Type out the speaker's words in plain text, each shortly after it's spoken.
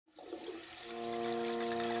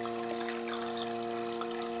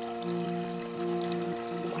Quiet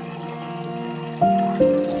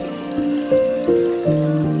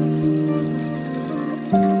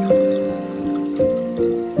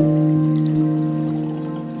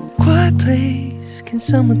place, can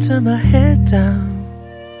someone turn my head down?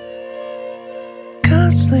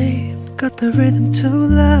 Can't sleep, got the rhythm too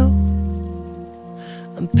loud.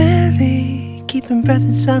 I'm barely keeping breath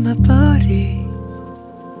inside my body,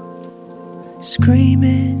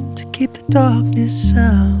 screaming to keep the darkness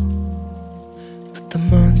out. But the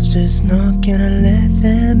monster's not gonna let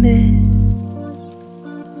them in.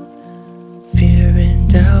 Fear and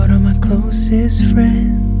doubt are my closest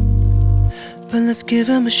friends. But let's give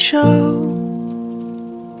them a show.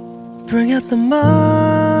 Bring out the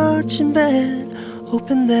marching band,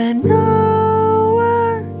 hoping that no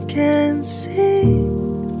one can see.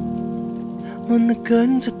 When the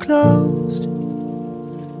curtains are closed,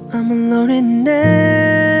 I'm alone in an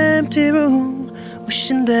empty room,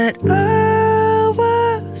 wishing that I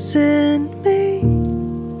wasn't me.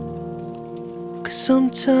 'Cause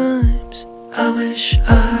sometimes I wish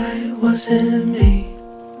I wasn't me.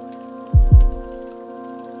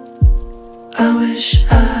 I wish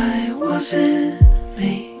I wasn't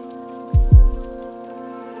me.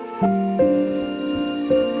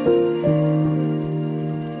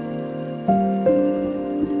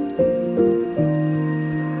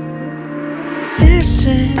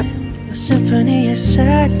 Listen, a symphony of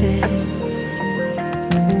sadness,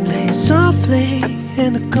 playing softly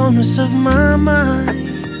in the corners of my mind.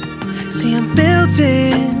 See, I'm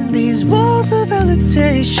building these walls of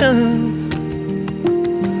validation,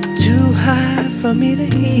 too high for me to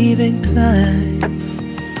even climb.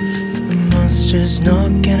 But the monster's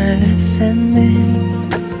not gonna let them in.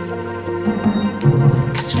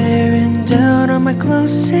 'Cause fear and doubt are my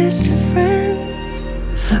closest friends.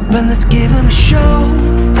 But let's give them a show.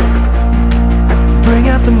 Bring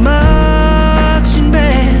out the marching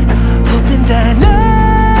band, hoping that no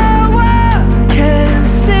one can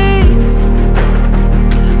see.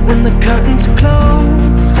 When the curtains are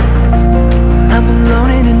closed, I'm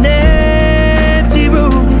alone in an empty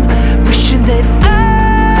room, wishing that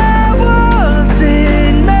I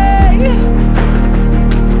wasn't me.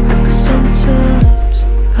 'Cause sometimes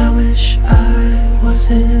I wish I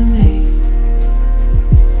wasn't me.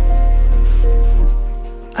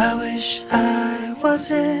 I wish I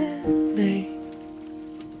wasn't